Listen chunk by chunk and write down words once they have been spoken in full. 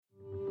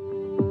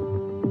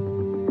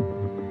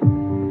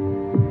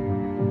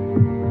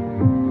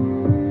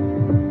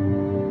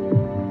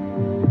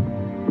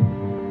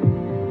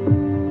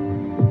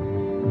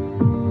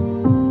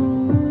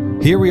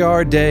Here we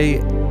are, day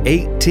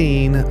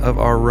 18 of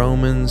our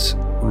Romans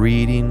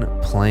reading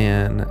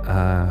plan.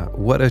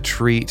 What a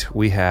treat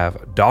we have.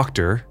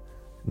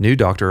 New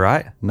doctor,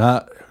 right?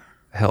 Not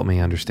Help me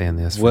understand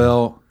this.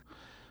 well.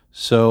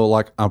 So,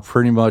 like, I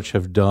pretty much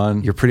have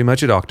done You're pretty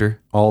much a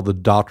doctor. all the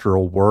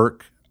doctoral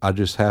work. I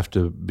just have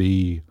to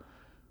be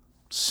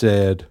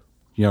said.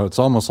 You know, it's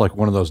almost like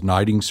one of those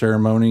knighting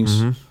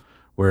ceremonies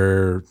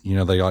where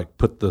they like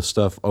put the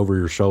stuff over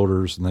your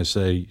shoulders and they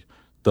say,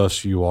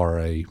 "Thus, you are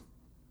a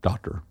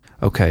doctor."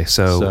 Okay,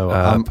 so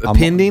I'm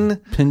pending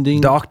Dr.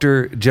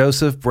 Dr.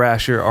 Joseph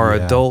Brasher, our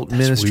Yeah, adult that's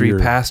ministry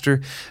weird.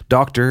 pastor.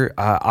 Doctor,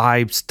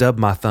 I stubbed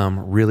my thumb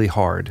really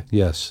hard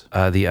Yes.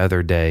 the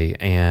other day,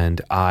 and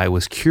I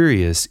was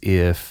curious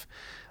if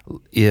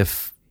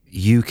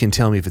you can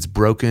tell me if it's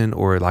broken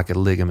or like a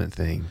ligament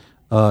thing.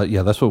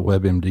 Yeah, that's what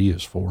WebMD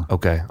is for.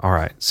 Okay, all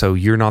right. So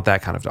you're not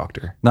that kind of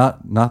doctor.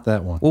 Not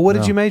that one. Well, what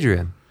did you major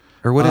in?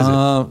 Or what is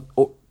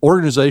it?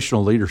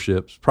 Organizational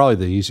leadership is probably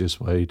the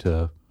easiest way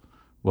to.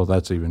 Well,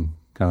 that's even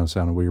kind of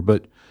sounding weird,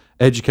 but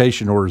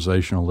education,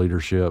 organizational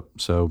leadership.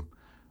 So,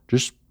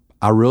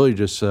 I really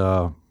just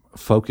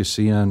focus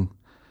in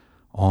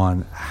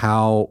on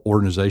how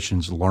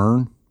organizations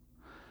learn,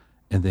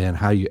 and then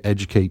how you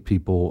educate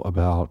people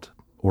about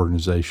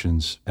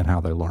organizations and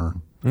how they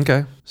learn.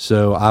 Okay.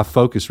 So I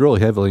focus really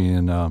heavily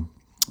in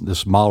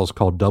this model is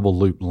called double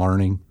loop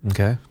learning.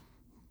 Okay.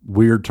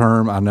 Weird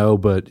term, I know,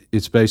 but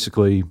it's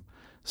basically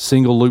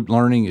single loop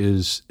learning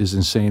is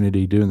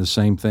insanity, doing the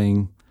same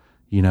thing,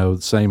 the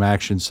same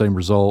actions, same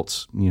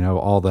results,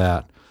 all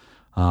that.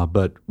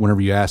 But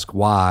whenever you ask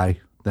why,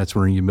 that's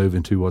when you move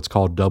into what's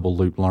called double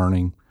loop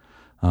learning,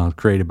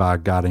 created by a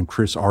guy named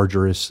Chris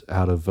Argyris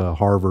out of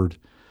Harvard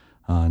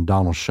and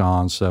Donald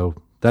Shawn. So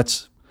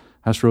that's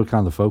really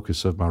kind of the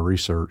focus of my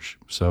research.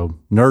 So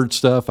nerd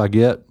stuff I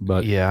get,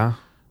 but Yeah.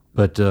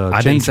 but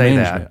I didn't change say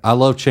management. that. I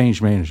love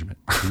change management.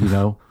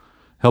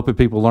 Helping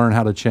people learn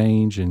how to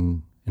change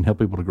and help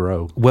people to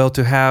grow. Well,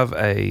 to have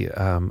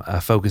a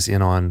focus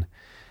in on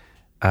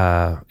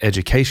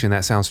education,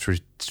 that sounds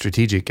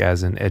strategic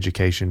as an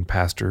education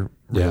pastor,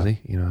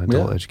 really.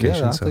 Adult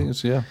education. Yeah, I so think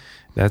it's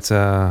that's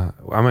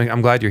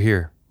I'm glad you're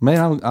here.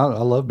 Man, I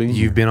love being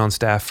You've been on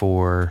staff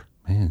for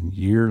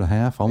year and a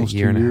half, almost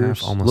year 2 and a years,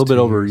 half, almost a little bit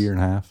 2 over years. a year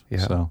and a half. Yeah.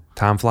 So,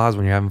 time flies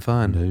when you're having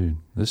fun. dude,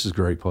 this is a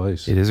great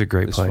place. It is a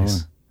great It's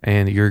place. fun.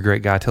 And you're a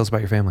great guy. Tell us about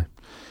your family.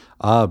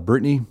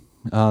 Brittany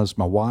is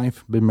my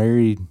wife. Been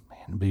married,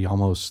 it'll be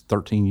almost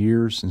 13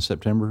 years in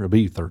September. It'll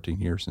be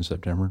 13 years in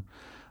September.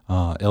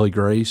 Ellie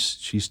Grace,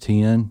 she's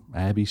 10.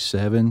 Abby's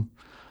 7.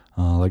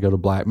 They go to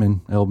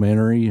Blackman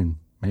Elementary, and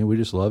man, we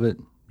just love it,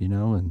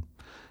 And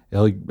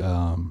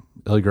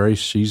Ellie Grace,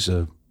 she's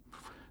a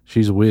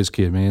whiz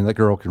kid, man. That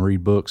girl can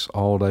read books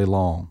all day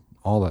long,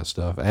 all that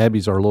stuff.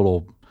 Abby's our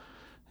little,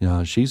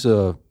 she's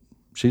a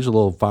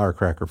little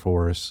firecracker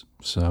for us.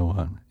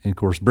 So, and of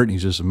course,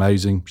 Brittany's just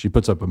amazing. She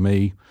puts up with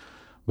me,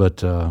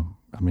 but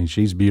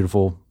she's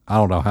beautiful. I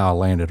don't know how I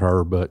landed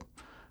her, but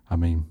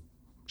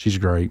she's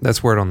great.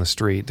 That's word on the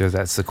street.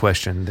 That's the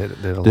question that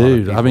a lot of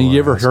Dude, people you are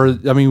ever asking.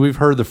 heard? We've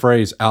heard the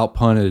phrase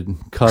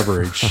 "outpunted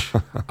coverage."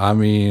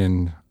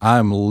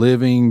 I'm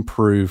living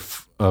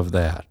proof of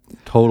that.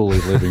 Totally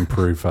living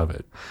proof of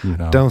it.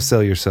 Don't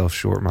sell yourself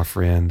short, my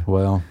friend.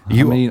 Well,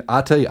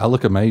 I tell you, I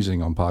look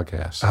amazing on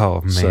podcasts.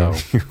 Oh, man, So,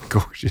 you're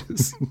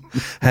gorgeous.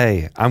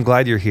 Hey, I'm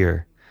glad you're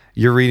here.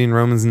 You're reading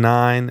Romans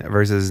 9,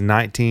 verses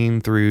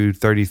 19 through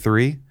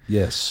 33.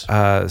 yes.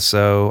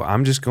 So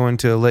I'm just going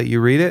to let you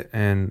read it,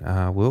 and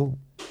we'll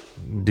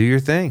do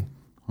your thing.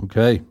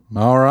 Okay.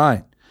 All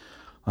right.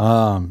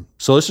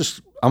 So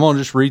I'm going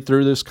to just read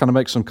through this, kind of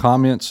make some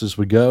comments as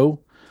we go.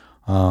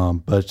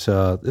 But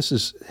this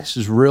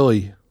is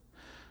really,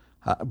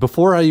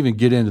 before I even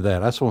get into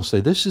that, I just want to say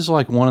this is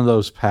like one of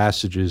those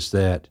passages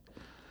that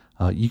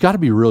you got to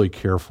be really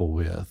careful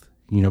with,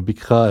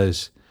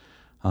 because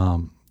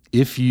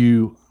if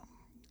you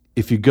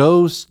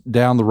go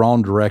down the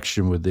wrong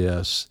direction with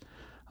this,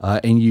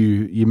 and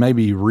you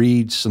maybe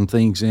read some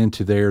things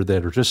into there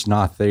that are just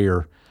not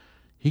there,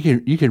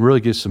 you can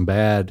really get some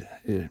bad,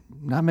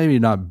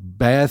 not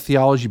bad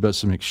theology, but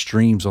some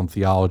extremes on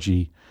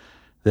theology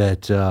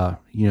that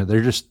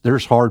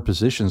there's hard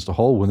positions to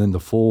hold within the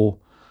full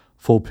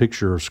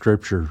picture of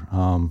Scripture.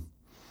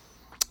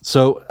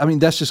 So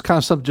that's just kind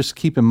of something just to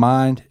keep in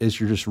mind as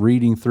you're just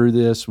reading through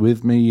this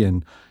with me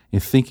and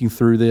thinking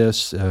through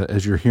this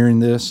as you're hearing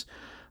this,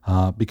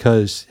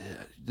 because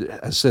as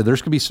I said,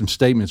 there's going to be some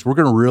statements. We're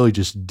going to really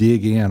just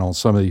dig in on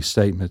some of these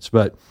statements.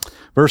 But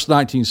verse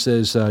 19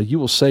 says, "You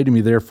will say to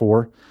me,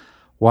 therefore,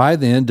 why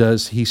then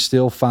does he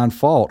still find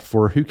fault?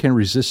 For who can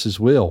resist his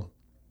will?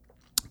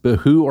 But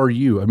who are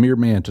you, a mere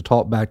man, to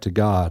talk back to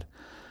God?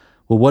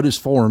 Well, what is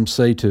formed,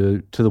 say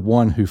to the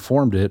one who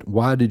formed it,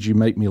 why did you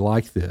make me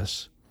like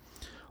this?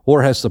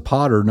 Or has the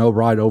potter no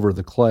right over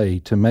the clay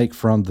to make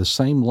from the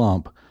same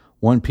lump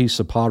one piece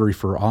of pottery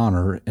for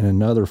honor and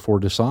another for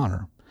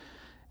dishonor?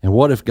 And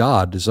what if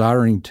God,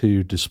 desiring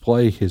to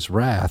display his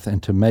wrath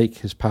and to make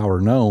his power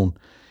known,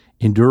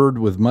 endured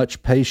with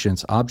much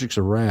patience objects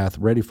of wrath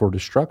ready for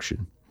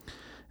destruction,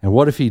 And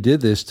what if he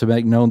did this to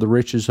make known the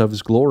riches of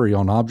his glory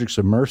on objects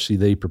of mercy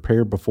that he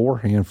prepared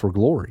beforehand for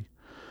glory?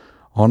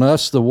 On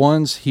us, the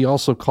ones he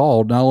also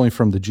called, not only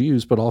from the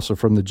Jews, but also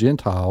from the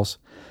Gentiles,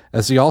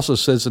 as he also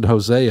says in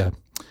Hosea,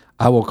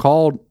 I will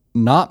call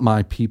not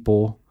my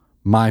people,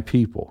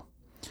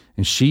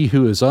 and she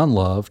who is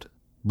unloved,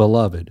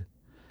 beloved.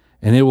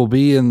 And it will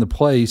be in the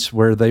place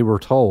where they were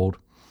told,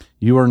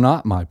 you are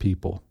not my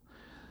people.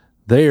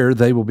 There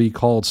they will be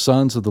called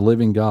sons of the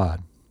living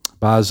God.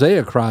 But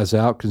Isaiah cries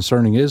out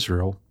concerning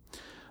Israel,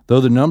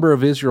 though the number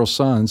of Israel's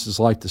sons is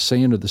like the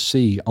sand of the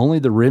sea, only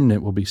the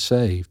remnant will be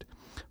saved.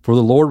 For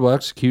the Lord will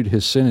execute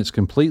his sentence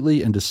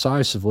completely and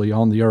decisively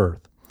on the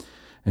earth.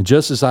 And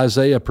just as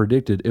Isaiah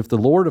predicted, if the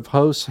Lord of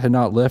hosts had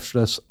not left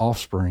us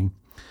offspring,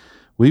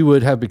 we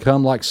would have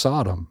become like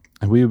Sodom,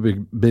 and we would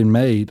have been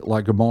made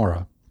like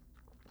Gomorrah.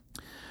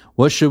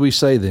 What should we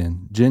say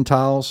then?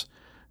 Gentiles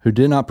who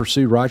did not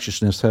pursue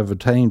righteousness have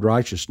attained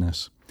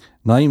righteousness,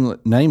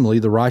 namely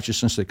the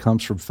righteousness that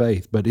comes from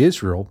faith. But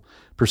Israel,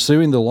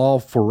 pursuing the law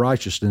for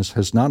righteousness,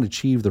 has not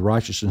achieved the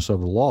righteousness of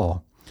the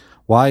law.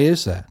 Why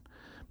is that?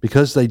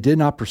 Because they did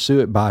not pursue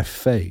it by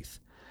faith,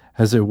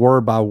 as it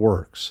were by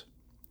works.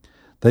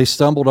 They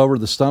stumbled over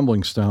the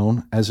stumbling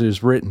stone, as it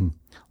is written,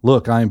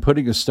 look, I am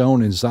putting a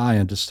stone in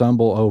Zion to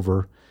stumble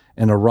over,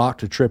 and a rock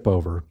to trip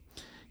over.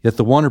 Yet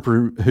the one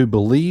who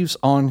believes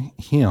on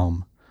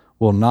him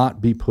will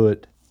not be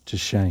put to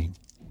shame.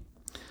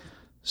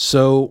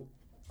 So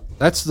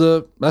that's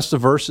the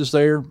verses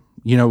there.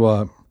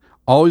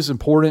 Always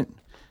important.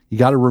 You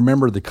got to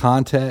remember the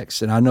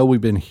context, and I know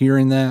we've been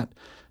hearing that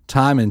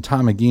time and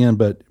time again,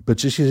 but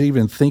just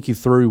even thinking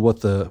through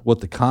what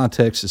the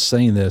context is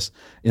saying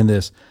in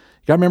this.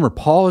 You got to remember,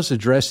 Paul is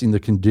addressing the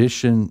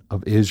condition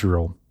of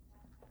Israel.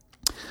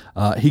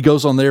 He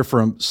goes on there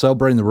from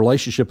celebrating the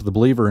relationship of the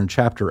believer in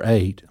chapter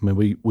 8. I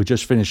mean, we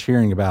just finished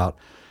hearing about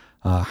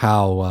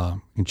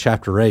how in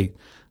chapter 8,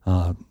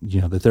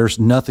 that there's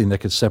nothing that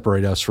could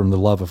separate us from the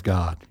love of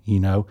God,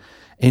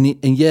 and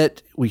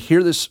yet we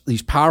hear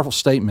these powerful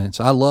statements.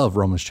 I love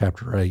Romans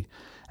chapter 8.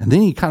 And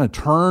then he kind of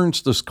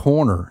turns this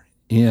corner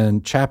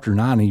in chapter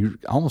 9. He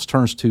almost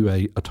turns to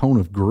a tone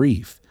of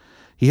grief.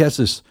 He has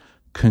this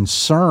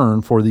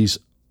concern for these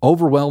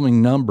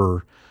overwhelming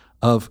number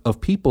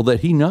of people that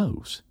he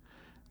knows,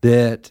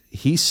 that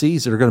he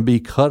sees that are going to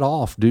be cut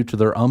off due to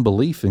their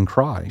unbelief in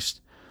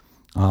Christ.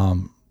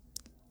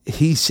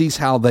 He sees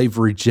how they've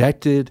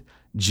rejected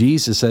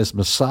Jesus as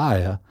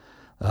Messiah,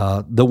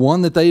 the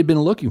one that they had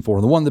been looking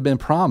for, the one that had been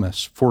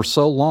promised for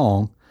so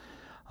long.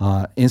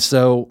 And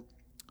so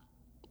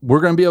we're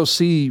going to be able to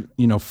see,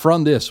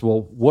 from this,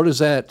 well, what was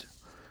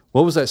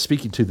that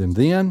speaking to them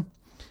then?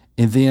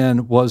 And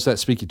then what is that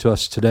speaking to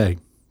us today?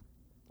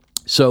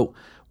 So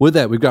with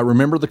that, we've got to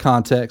remember the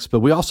context, but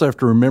we also have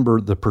to remember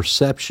the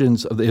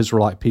perceptions of the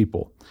Israelite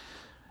people.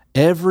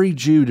 Every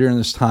Jew during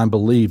this time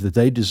believed that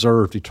they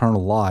deserved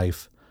eternal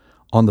life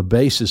on the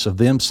basis of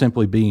them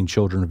simply being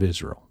children of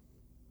Israel.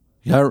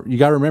 You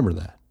got to remember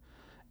that.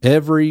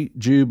 Every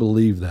Jew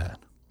believed that.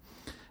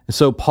 And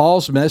so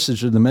Paul's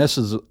message and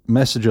the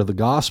message of the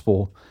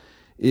gospel,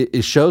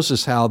 it shows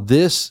us how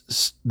this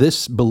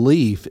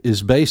belief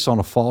is based on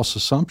a false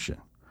assumption.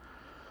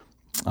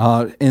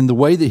 And the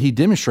way that he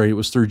demonstrated it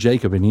was through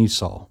Jacob and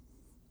Esau.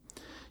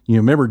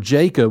 Remember,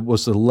 Jacob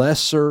was the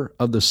lesser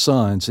of the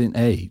sons in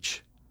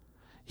age.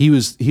 He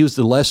was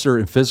the lesser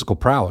in physical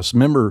prowess.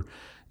 Remember,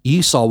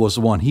 Esau was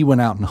the one, he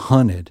went out and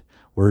hunted,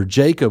 where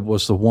Jacob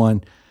was the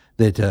one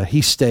that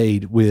he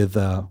stayed with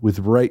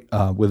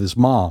his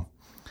mom.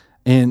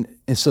 And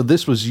so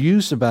this was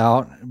used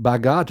by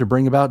God to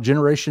bring about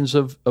generations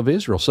of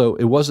Israel. So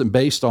it wasn't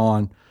based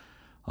on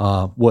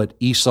what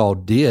Esau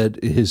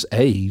did, his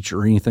age,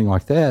 or anything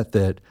like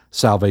that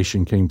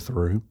salvation came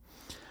through.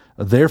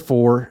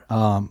 Therefore,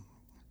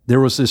 there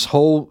was this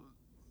whole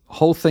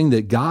thing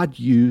that God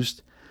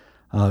used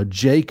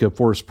Jacob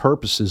for his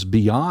purposes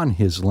beyond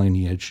his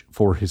lineage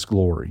for his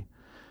glory.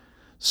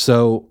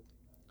 So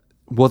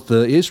what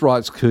the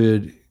Israelites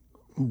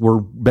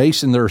were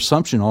basing their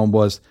assumption on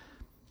was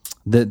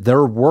that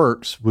their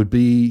works would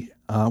be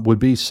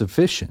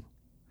sufficient,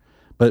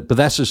 but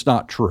that's just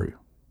not true.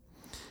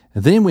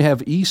 And then we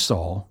have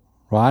Esau,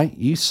 right?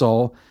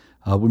 Esau,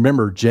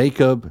 remember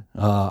Jacob,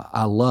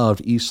 I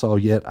loved Esau,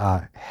 yet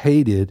I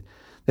hated.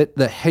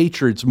 The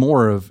hatred's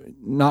more of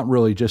not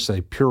really just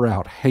a pure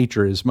out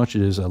hatred as much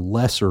as a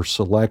lesser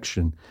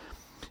selection.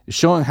 It's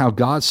showing how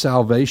God's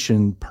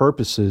salvation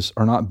purposes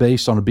are not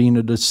based on being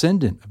a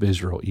descendant of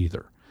Israel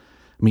either.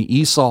 I mean,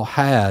 Esau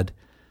had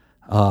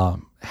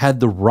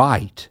the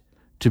right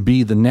to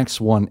be the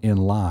next one in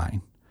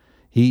line.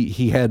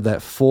 He had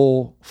that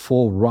full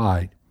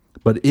right,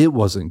 but it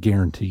wasn't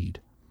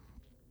guaranteed.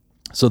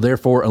 So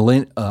therefore,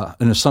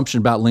 an assumption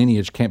about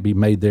lineage can't be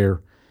made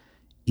there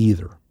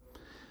either.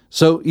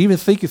 So even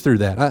thinking through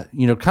that,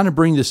 kind of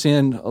bring this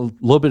in a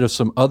little bit of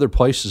some other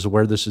places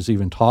where this is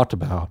even talked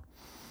about.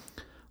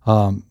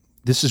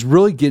 This is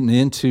really getting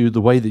into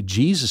the way that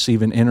Jesus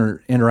even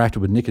interacted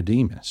with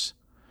Nicodemus.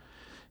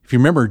 If you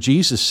remember,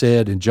 Jesus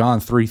said in John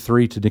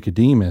 3:3 to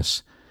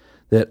Nicodemus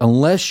that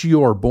unless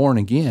you are born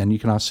again, you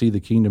cannot see the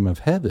kingdom of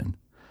heaven.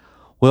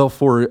 Well,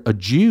 for a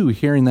Jew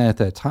hearing that at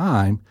that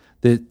time,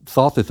 that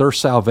thought that their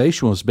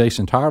salvation was based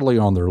entirely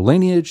on their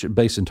lineage,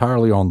 based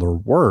entirely on their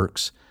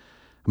works,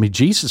 I mean,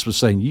 Jesus was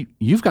saying,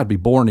 you've got to be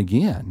born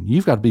again.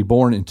 You've got to be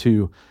born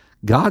into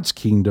God's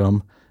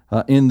kingdom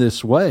in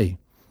this way.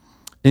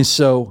 And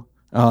so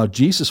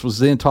Jesus was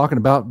then talking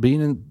about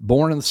being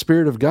born in the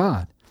Spirit of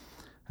God.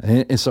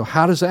 And so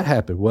how does that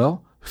happen?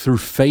 Well, through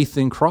faith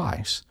in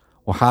Christ.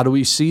 Well, how do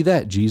we see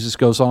that? Jesus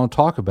goes on to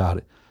talk about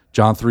it.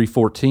 John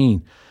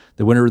 3:14,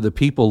 that whenever the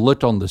people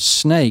looked on the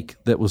snake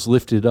that was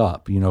lifted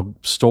up,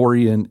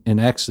 story in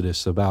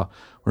Exodus about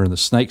where the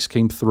snakes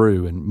came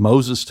through and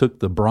Moses took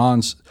the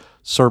bronze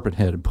serpent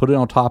head and put it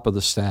on top of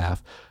the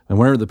staff. And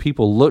whenever the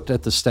people looked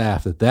at the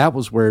staff, that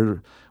was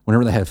where,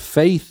 whenever they had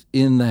faith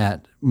in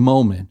that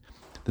moment,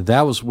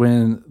 that was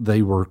when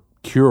they were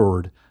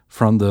cured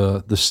from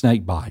the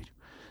snake bite.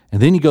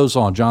 And then he goes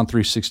on, John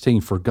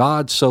 3:16, for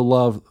God so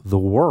loved the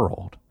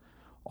world,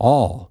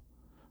 all,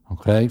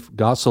 okay?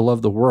 God so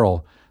loved the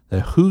world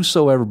that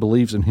whosoever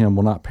believes in him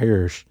will not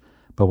perish,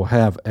 but will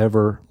have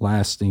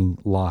everlasting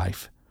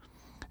life.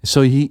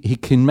 So he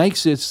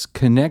makes this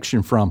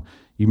connection from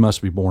you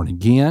must be born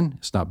again.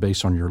 It's not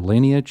based on your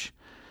lineage.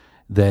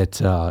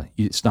 That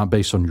it's not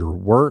based on your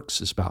works.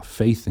 It's about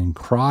faith in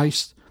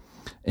Christ.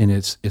 And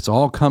it's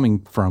all coming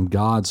from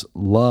God's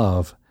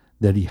love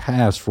that he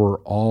has for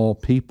all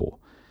people.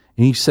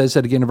 And he says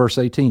that again in verse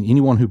 18,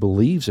 anyone who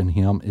believes in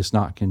him is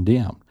not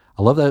condemned.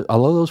 I love that. I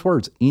love those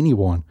words,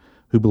 anyone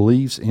who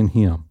believes in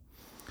him.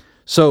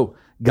 So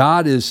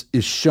God is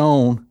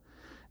shown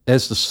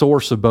as the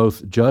source of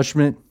both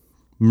judgment,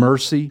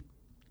 mercy,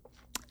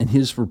 and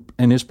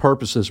his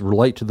purposes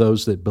relate to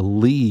those that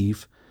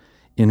believe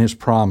in his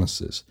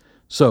promises.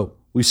 So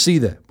we see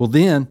that. Well,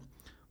 then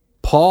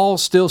Paul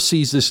still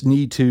sees this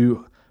need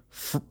to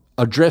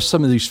address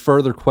some of these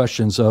further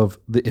questions of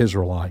the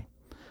Israelite.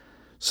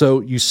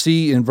 So you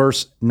see in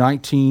verse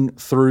 19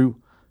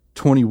 through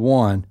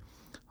 21,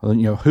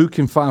 who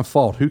can find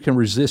fault? Who can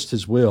resist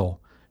his will?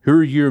 Who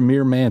are you, a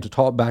mere man, to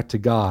talk back to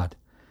God?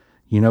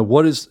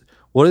 What is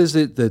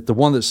it that the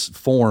one that's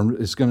formed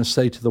is going to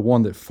say to the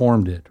one that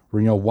formed it? Or,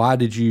 why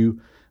did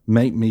you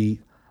make me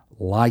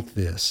like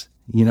this?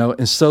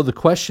 And so the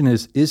question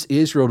is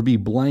Israel to be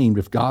blamed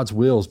if God's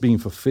will is being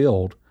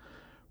fulfilled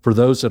for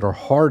those that are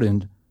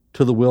hardened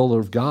to the will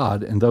of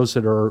God and those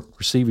that are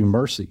receiving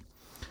mercy?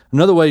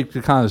 Another way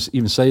to kind of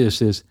even say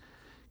this is,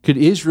 could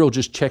Israel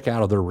just check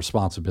out of their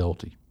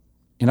responsibility?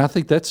 And I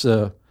think that's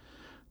a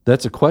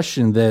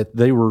question that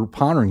they were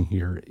pondering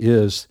here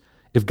is,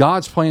 if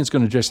God's plan is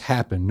going to just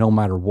happen no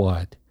matter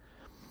what,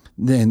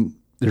 then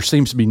there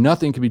seems to be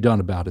nothing can be done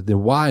about it.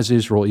 Then why is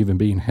Israel even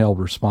being held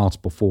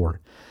responsible for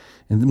it?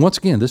 And once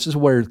again, this is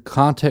where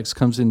context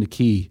comes into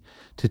key.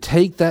 To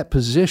take that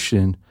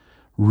position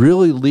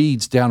really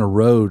leads down a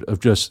road of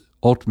just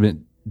ultimate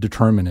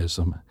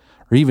determinism,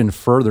 or even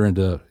further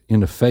into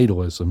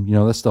fatalism.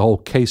 That's the whole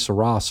que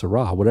sera,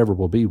 sera. Whatever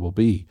will be, will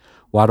be.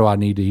 Why do I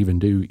need to even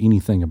do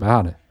anything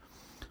about it?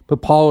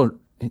 But Paul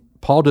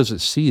doesn't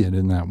see it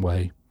in that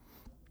way.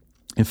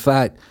 In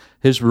fact,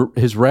 his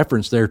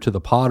reference there to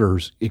the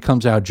potters, it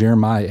comes out of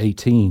Jeremiah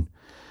 18.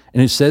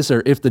 And it says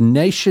there, if the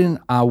nation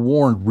I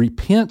warned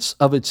repents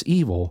of its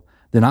evil,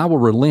 then I will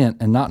relent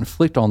and not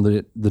inflict on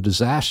the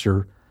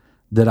disaster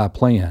that I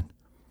planned.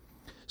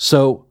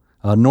 So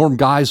Norm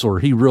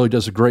Geisler, he really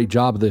does a great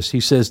job of this. He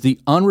says, the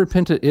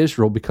unrepentant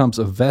Israel becomes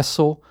a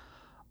vessel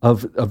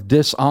of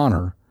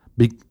dishonor,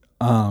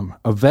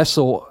 a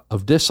vessel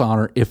of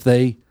dishonor if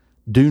they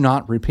do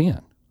not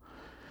repent.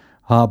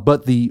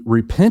 But the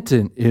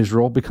repentant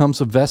Israel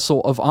becomes a vessel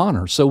of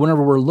honor. So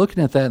whenever we're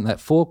looking at that in that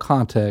full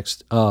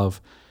context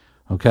of,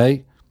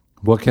 okay,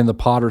 what can the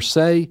potter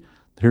say?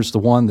 Here's the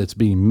one that's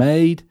being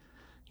made.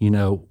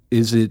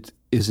 Is it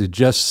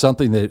just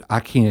something that I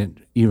can't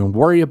even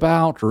worry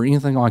about or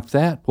anything like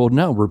that? Well,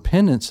 no.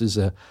 Repentance is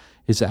an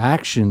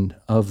action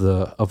of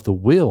the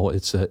will.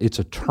 It's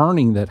a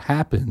turning that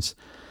happens.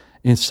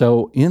 And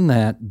so in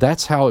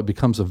that's how it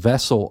becomes a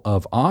vessel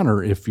of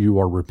honor if you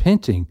are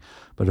repenting,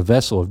 but a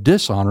vessel of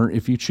dishonor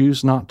if you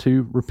choose not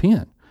to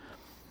repent.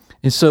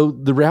 And so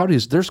the reality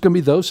is there's going to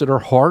be those that are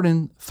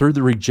hardened through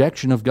the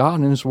rejection of God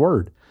and his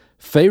word.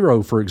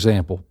 Pharaoh, for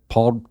example,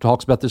 Paul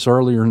talks about this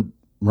earlier in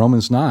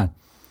Romans 9,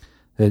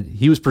 that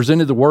he was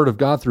presented the word of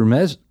God through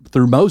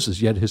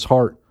Moses, yet his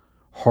heart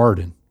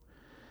hardened.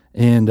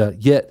 And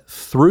yet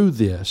through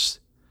this,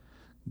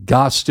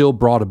 God still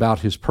brought about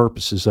his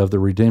purposes of the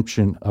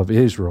redemption of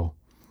Israel.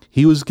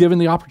 He was given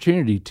the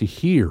opportunity to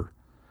hear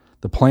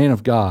the plan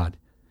of God,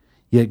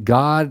 yet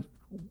God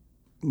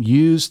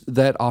used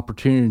that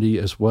opportunity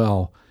as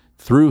well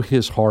through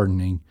his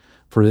hardening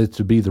for it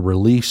to be the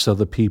release of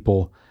the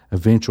people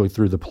eventually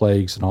through the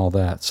plagues and all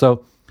that.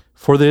 So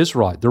for the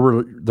Israelite,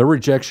 their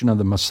rejection of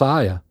the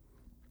Messiah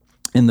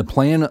and the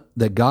plan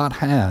that God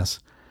has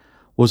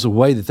was a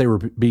way that they were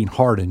being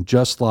hardened,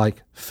 just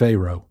like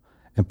Pharaoh.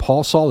 And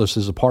Paul saw this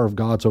as a part of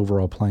God's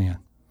overall plan.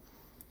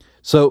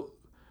 So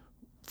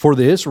for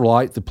the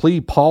Israelite, the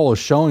plea Paul is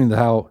showing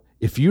how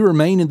if you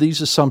remain in these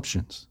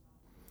assumptions,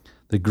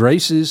 the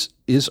grace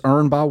is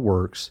earned by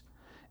works,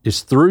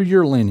 is through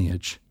your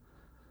lineage,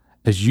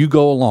 as you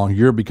go along,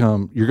 you're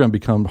going to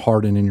become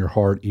hardened in your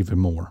heart even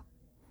more.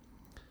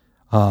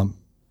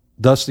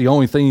 Thus, the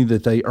only thing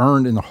that they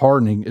earned in the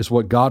hardening is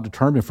what God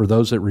determined for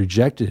those that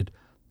rejected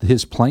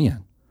his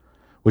plan,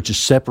 which is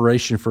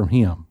separation from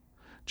him,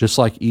 just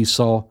like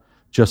Esau,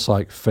 just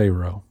like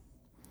Pharaoh.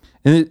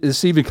 And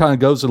this even kind of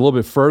goes a little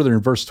bit further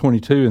in verse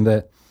 22 in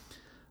that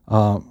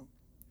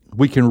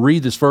we can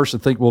read this verse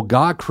and think, well,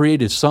 God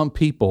created some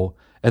people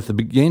at the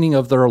beginning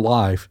of their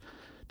life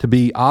to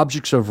be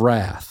objects of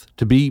wrath,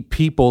 to be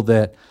people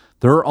that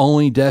their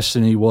only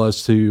destiny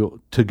was to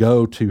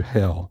go to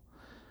hell.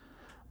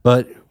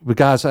 But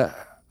guys,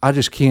 I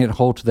just can't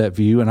hold to that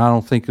view, and I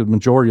don't think the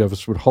majority of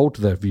us would hold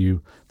to that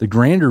view. The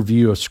grander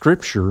view of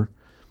Scripture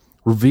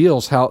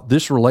reveals how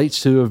this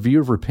relates to a view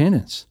of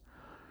repentance.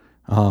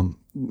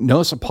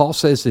 Notice that Paul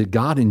says that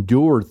God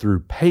endured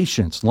through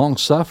patience,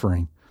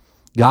 long-suffering.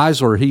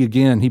 Guys, or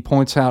he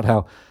points out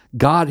how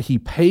God, he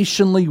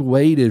patiently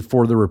waited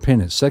for the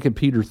repentance. 2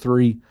 Peter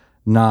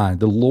 3:9.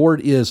 The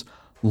Lord is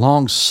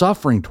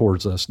long-suffering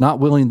towards us, not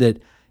willing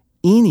that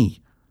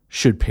any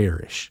should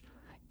perish.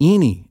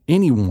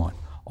 Anyone.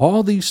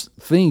 All these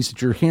things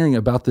that you're hearing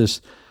about this,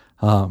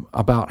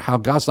 about how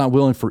God's not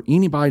willing for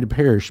anybody to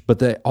perish, but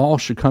that all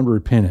should come to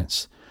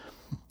repentance.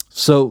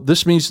 So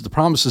this means that the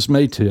promises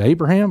made to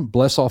Abraham,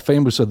 bless all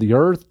families of the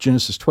earth,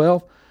 Genesis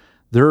 12,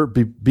 they're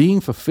being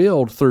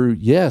fulfilled through,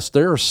 yes,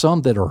 there are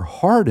some that are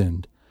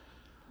hardened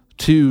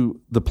to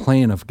the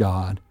plan of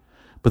God,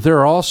 but there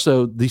are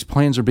also, these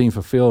plans are being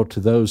fulfilled to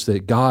those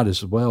that God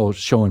as well is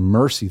showing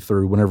mercy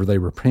through whenever they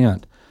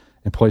repent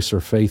and place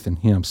their faith in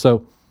him.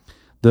 So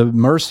the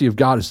mercy of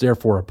God is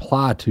therefore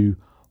applied to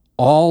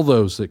all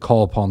those that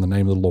call upon the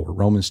name of the Lord.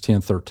 Romans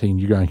 10:13,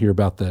 you're going to hear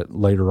about that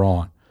later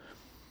on.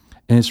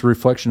 And it's a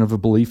reflection of a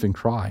belief in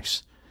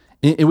Christ.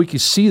 And we can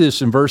see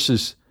this in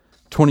verses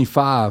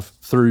 25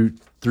 through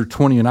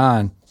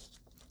 29.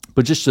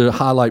 But just to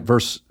highlight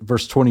verse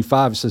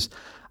 25, it says,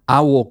 I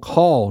will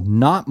call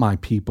not my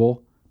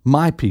people,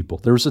 my people.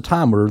 There was a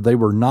time where they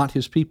were not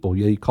his people,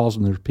 yet he calls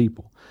them their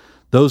people.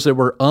 Those that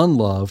were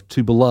unloved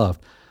to beloved.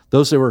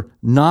 Those that were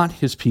not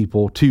his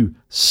people to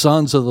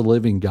sons of the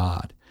living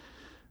God.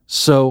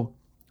 So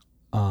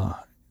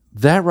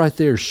that right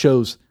there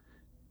shows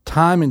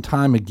time and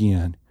time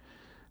again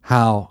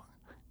how,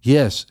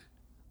 yes,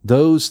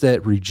 those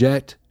that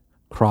reject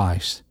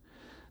Christ,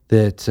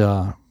 that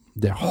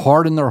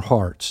harden their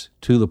hearts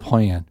to the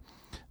plan,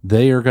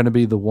 they are going to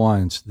be the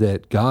ones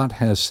that God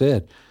has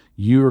said,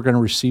 you are going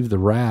to receive the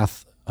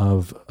wrath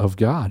of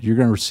God. You're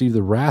going to receive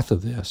the wrath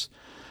of this.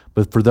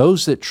 But for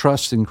those that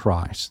trust in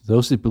Christ,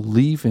 those that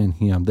believe in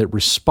him, that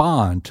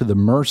respond to the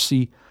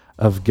mercy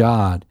of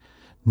God,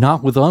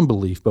 not with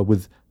unbelief, but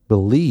with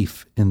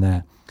belief in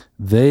that,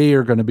 they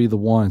are going to be the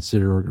ones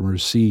that are going to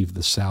receive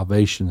the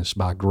salvation that's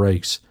by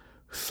grace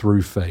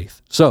through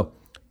faith. So,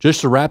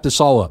 just to wrap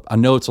this all up, I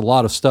know it's a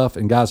lot of stuff,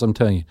 and guys, I'm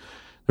telling you,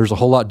 there's a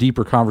whole lot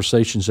deeper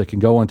conversations that can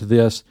go into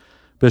this,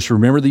 but just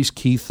remember these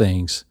key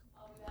things.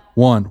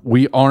 One,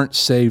 we aren't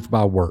saved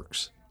by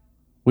works.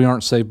 We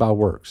aren't saved by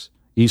works.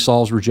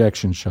 Esau's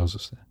rejection shows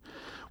us that.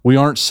 We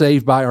aren't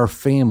saved by our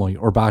family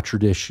or by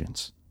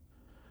traditions.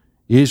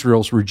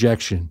 Israel's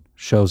rejection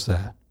shows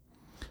that.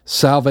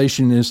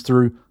 Salvation is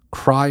through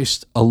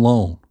Christ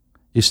alone.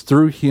 It's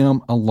through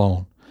him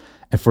alone.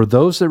 And for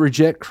those that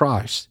reject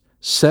Christ,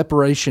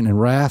 separation and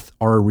wrath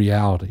are a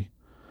reality.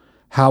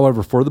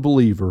 However, for the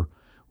believer,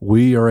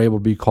 we are able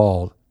to be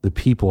called the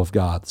people of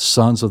God,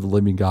 sons of the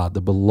living God,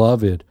 the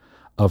beloved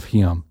of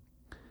him.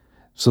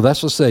 So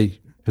that's what I say,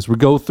 as we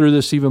go through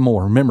this even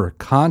more, remember,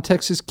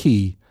 context is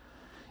key,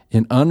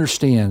 and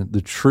understand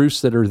the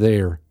truths that are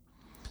there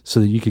so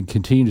that you can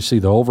continue to see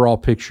the overall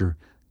picture.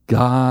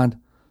 God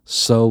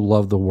so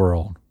loved the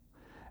world.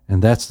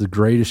 And that's the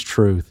greatest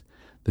truth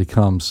that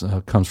comes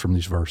from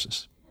these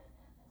verses.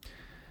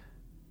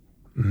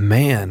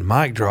 Man,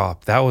 mic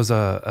drop. That was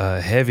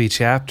a heavy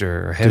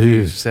chapter, a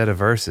heavy set of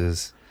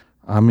verses.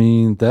 I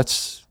mean,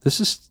 this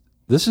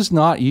is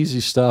not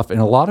easy stuff.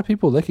 And a lot of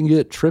people, they can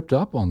get tripped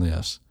up on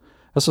this.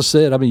 As I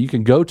said, I mean, you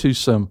can go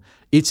to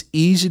it's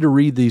easy to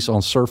read these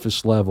on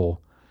surface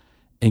level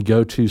and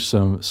go to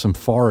some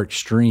far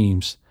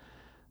extremes,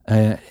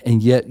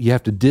 and yet you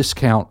have to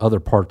discount other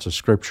parts of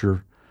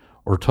Scripture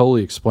or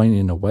totally explain it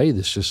in a way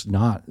that's just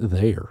not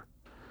there.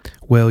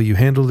 Well, you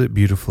handled it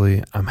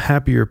beautifully. I'm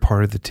happy you're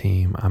part of the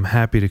team. I'm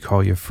happy to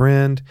call you a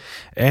friend,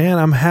 and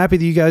I'm happy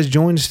that you guys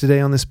joined us today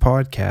on this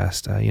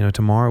podcast.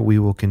 Tomorrow we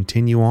will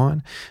continue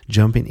on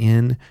jumping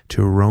in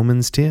to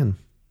Romans 10.